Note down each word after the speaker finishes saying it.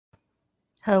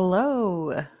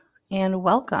Hello and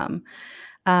welcome.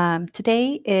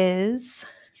 Today is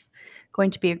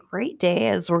going to be a great day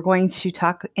as we're going to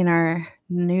talk in our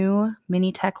new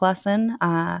mini tech lesson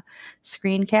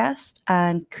screencast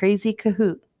on Crazy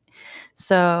Kahoot.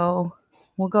 So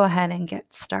we'll go ahead and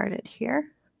get started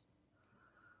here.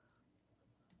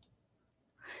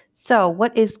 So,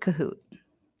 what is Kahoot?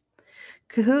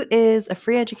 Kahoot is a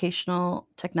free educational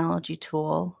technology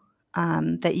tool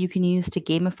that you can use to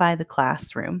gamify the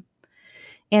classroom.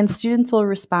 And students will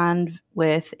respond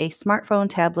with a smartphone,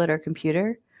 tablet, or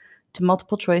computer to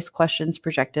multiple choice questions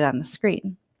projected on the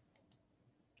screen.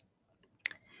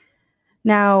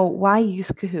 Now, why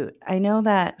use Kahoot? I know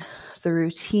that the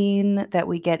routine that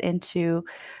we get into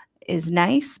is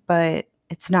nice, but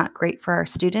it's not great for our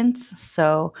students.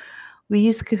 So we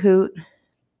use Kahoot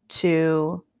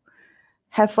to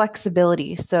have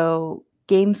flexibility. So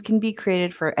games can be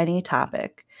created for any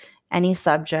topic, any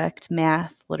subject,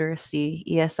 math, literacy,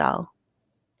 ESL.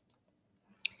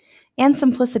 And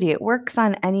simplicity, it works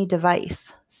on any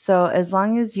device. So as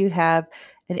long as you have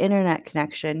an internet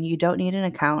connection, you don't need an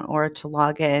account or to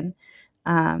log in.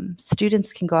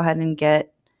 Students can go ahead and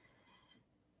get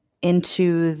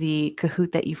into the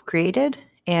Kahoot that you've created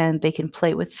and they can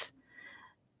play with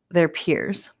their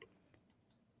peers.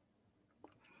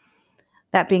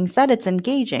 That being said, it's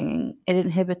engaging. It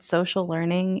inhibits social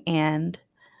learning and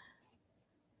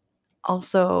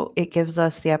also it gives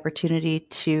us the opportunity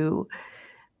to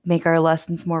make our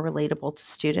lessons more relatable to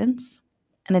students.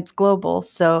 And it's global,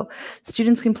 so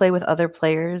students can play with other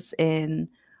players in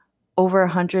over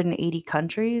 180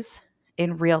 countries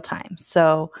in real time.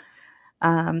 So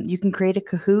you can create a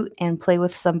Kahoot and play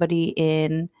with somebody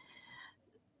in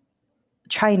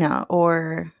China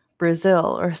or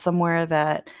Brazil or somewhere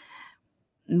that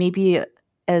maybe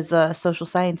as a social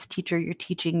science teacher you're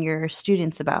teaching your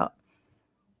students about,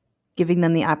 giving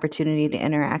them the opportunity to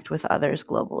interact with others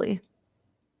globally.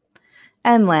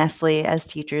 And lastly, as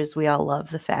teachers, we all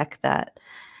love the fact that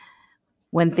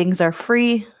when things are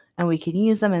free and we can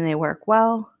use them and they work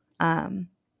well,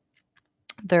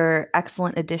 they're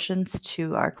excellent additions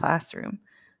to our classroom.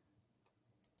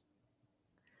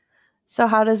 So,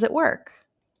 how does it work?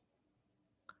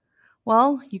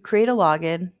 Well, you create a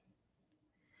login,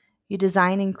 you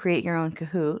design and create your own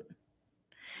Kahoot,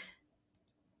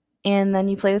 and then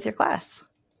you play with your class.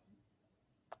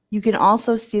 You can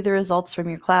also see the results from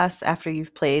your class after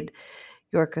you've played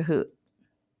your Kahoot.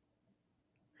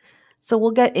 So,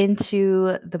 we'll get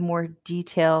into the more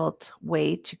detailed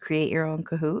way to create your own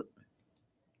Kahoot.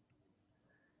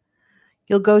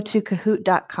 You'll go to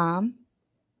kahoot.com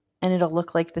and it'll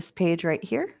look like this page right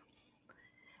here.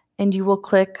 And you will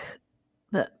click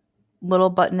the little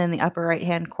button in the upper right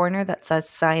hand corner that says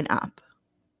sign up.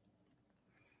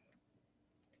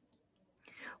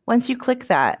 Once you click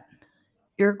that,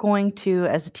 you're going to,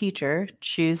 as a teacher,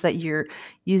 choose that you're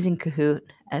using Kahoot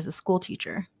as a school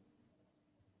teacher.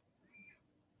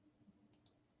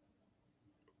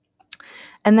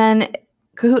 And then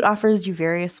Kahoot offers you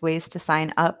various ways to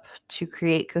sign up to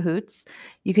create Kahoots.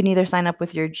 You can either sign up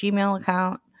with your Gmail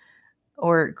account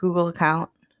or Google account,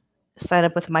 sign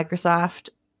up with Microsoft,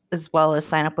 as well as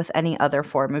sign up with any other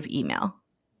form of email.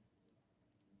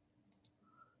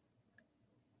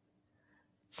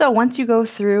 So once you go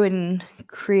through and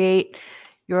create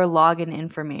your login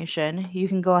information, you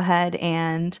can go ahead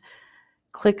and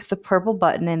click the purple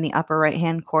button in the upper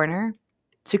right-hand corner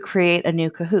to create a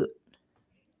new Kahoot.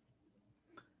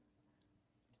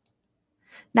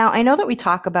 Now, I know that we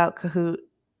talk about Kahoot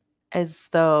as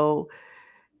though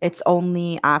its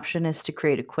only option is to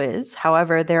create a quiz.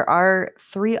 However, there are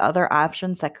 3 other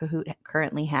options that Kahoot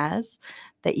currently has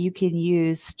that you can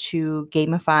use to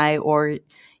gamify or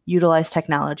utilize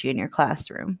technology in your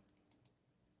classroom.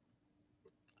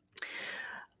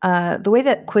 The way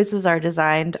that quizzes are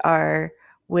designed are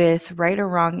with right or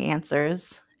wrong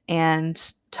answers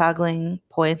and toggling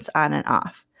points on and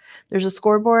off. There's a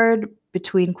scoreboard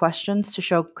between questions to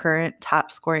show current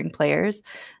top scoring players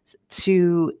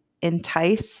to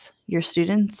entice your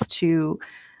students to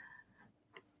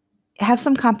have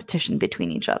some competition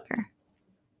between each other.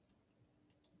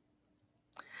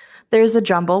 There's a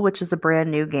jumble, which is a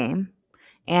brand new game,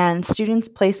 and students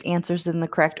place answers in the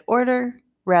correct order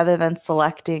rather than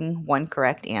selecting one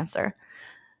correct answer.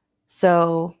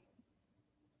 So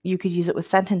you could use it with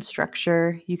sentence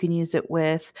structure. You can use it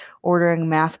with ordering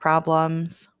math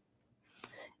problems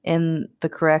in the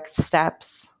correct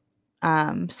steps.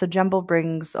 So Jumble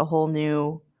brings a whole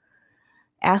new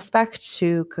aspect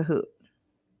to Kahoot.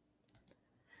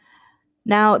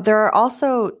 Now, there are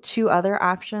also 2 other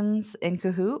options in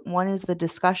Kahoot. One is the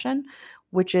discussion,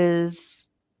 which is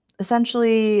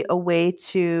essentially a way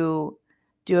to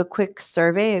do a quick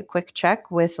survey, a quick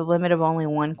check with a limit of only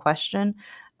one question.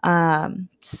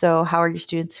 So, how are your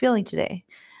students feeling today?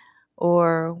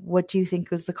 Or what do you think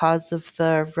was the cause of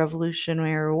the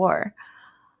Revolutionary War?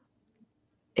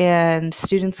 And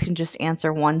students can just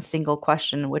answer one single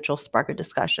question, which will spark a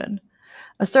discussion.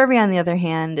 A survey, on the other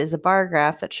hand, is a bar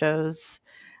graph that shows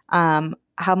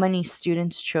how many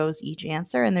students chose each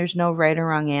answer, and there's no right or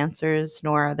wrong answers,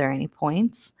 nor are there any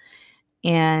points.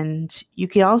 And you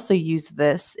can also use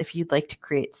this if you'd like to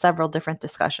create several different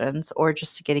discussions or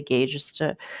just to get a gauge as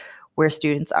to where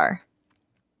students are.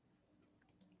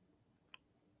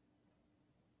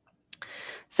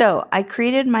 So I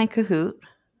created my Kahoot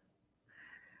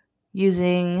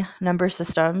using number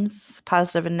systems,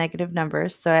 positive and negative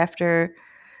numbers. So after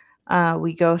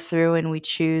we go through and we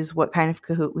choose what kind of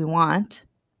Kahoot we want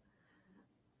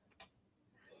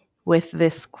with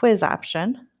this quiz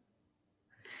option,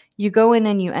 you go in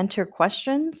and you enter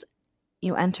questions,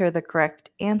 you enter the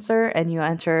correct answer, and you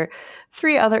enter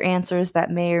 3 other answers that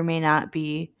may or may not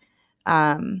be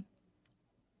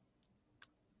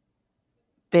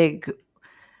big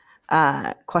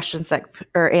questions that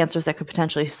or answers that could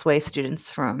potentially sway students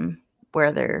from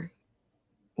where the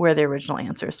original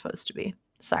answer is supposed to be.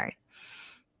 Sorry.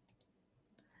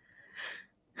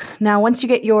 Now, once you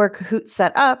get your Kahoot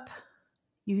set up,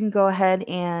 you can go ahead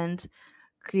and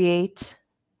create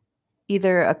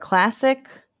either a classic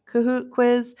Kahoot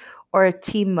quiz or a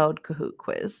team mode Kahoot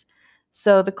quiz.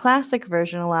 So the classic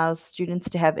version allows students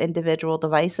to have individual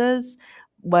devices,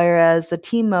 whereas the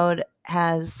team mode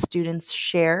has students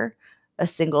share a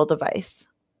single device.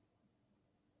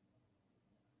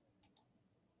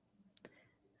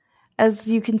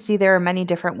 As you can see, there are many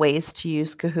different ways to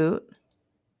use Kahoot.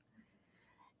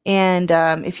 And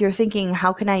if you're thinking,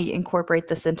 how can I incorporate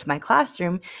this into my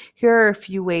classroom? Here are a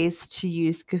few ways to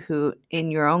use Kahoot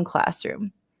in your own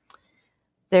classroom.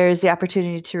 There's the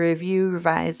opportunity to review,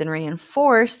 revise, and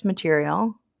reinforce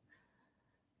material.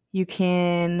 You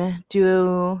can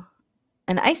do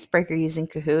an icebreaker using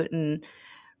Kahoot and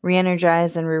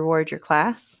re-energize and reward your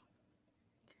class.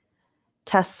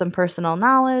 Test some personal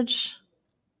knowledge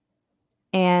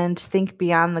and think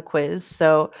beyond the quiz.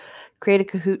 So create a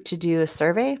Kahoot to do a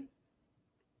survey.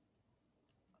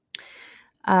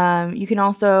 You can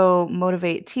also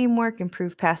motivate teamwork,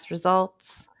 improve past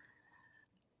results.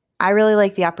 I really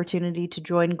like the opportunity to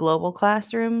join global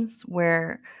classrooms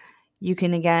where you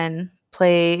can, again,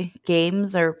 play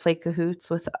games or play Kahoots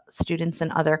with students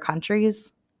in other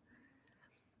countries.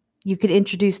 You could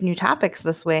introduce new topics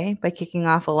this way by kicking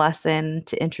off a lesson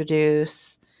to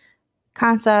introduce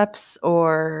concepts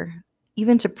or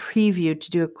even to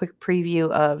do a quick preview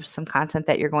of some content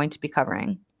that you're going to be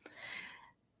covering.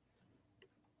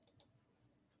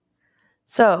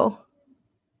 So,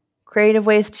 creative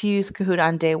ways to use Kahoot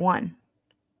on day 1.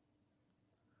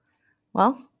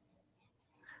 Well,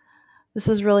 this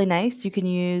is really nice. You can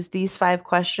use these 5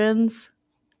 questions.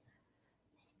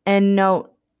 And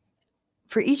note,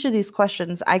 for each of these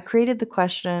questions, I created the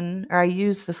question, or I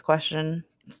used this question,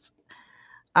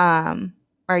 or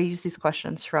I use these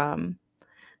questions from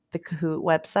the Kahoot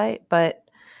website, but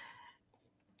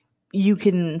you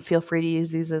can feel free to use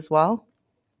these as well.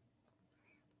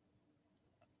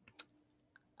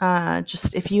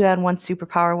 Just if you had one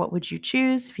superpower, what would you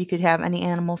choose? If you could have any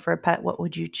animal for a pet, what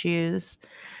would you choose?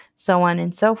 So on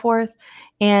and so forth.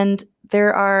 And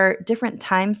there are different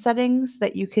time settings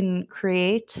that you can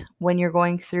create when you're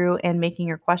going through and making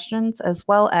your questions, as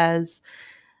well as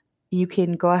you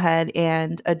can go ahead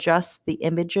and adjust the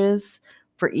images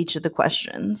for each of the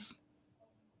questions.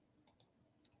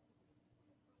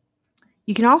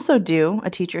 You can also do a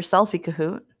teacher selfie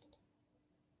Kahoot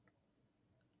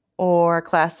or a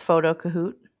class photo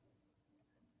Kahoot.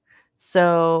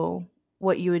 So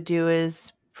what you would do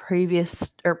is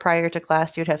prior to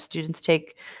class, you would have students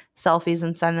take selfies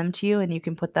and send them to you, and you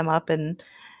can put them up and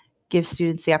give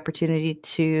students the opportunity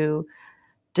to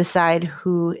decide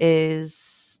who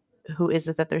is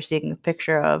it that they're seeing a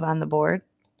picture of on the board.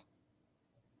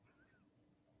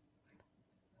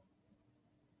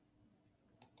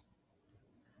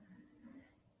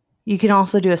 You can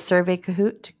also do a survey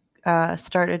Kahoot to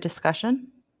start a discussion.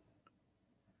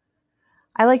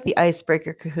 I like the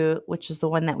icebreaker Kahoot, which is the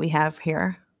one that we have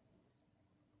here.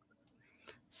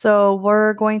 So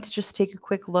we're going to just take a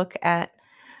quick look at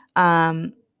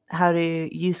how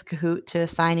to use Kahoot to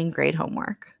assign and grade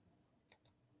homework.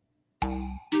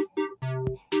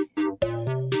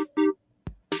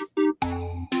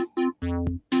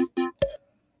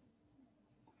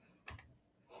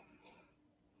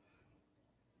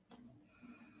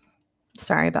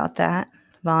 Sorry about that.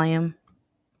 Volume.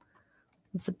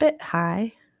 It's a bit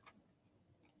high.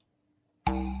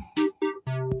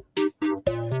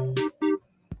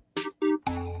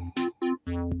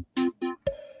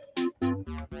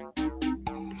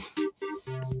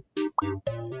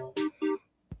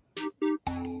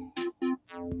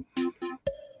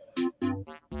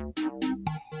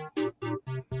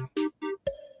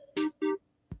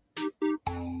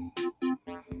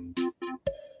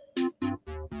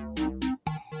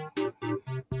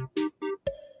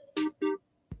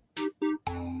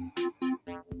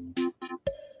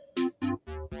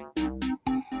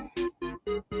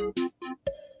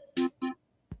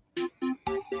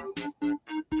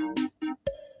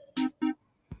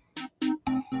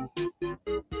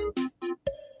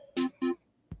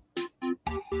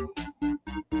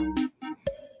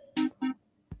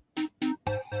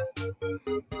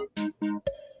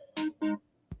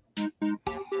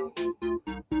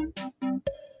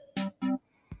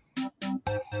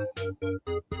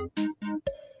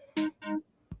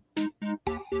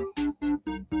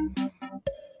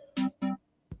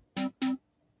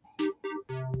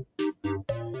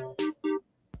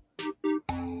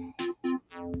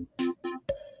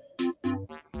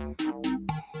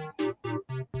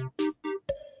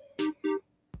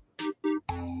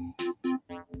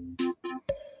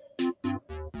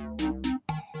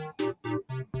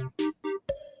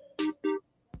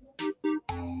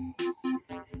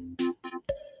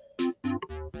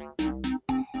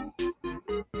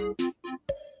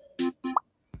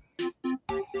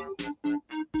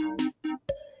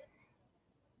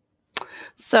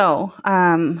 So,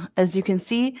 as you can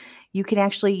see, you can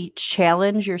actually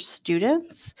challenge your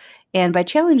students. And by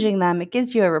challenging them, it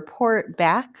gives you a report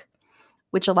back,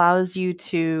 which allows you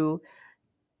to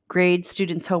grade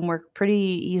students' homework pretty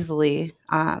easily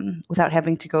without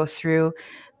having to go through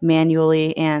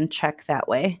manually and check that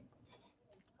way.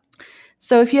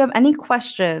 So, if you have any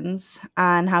questions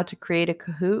on how to create a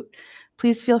Kahoot,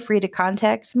 please feel free to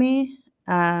contact me.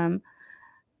 My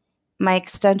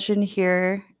extension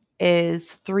here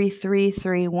is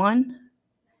 3331,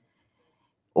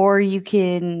 or you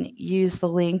can use the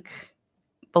link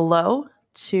below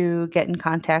to get in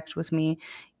contact with me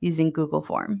using Google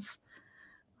Forms.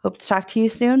 Hope to talk to you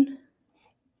soon.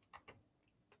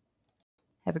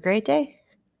 Have a great day.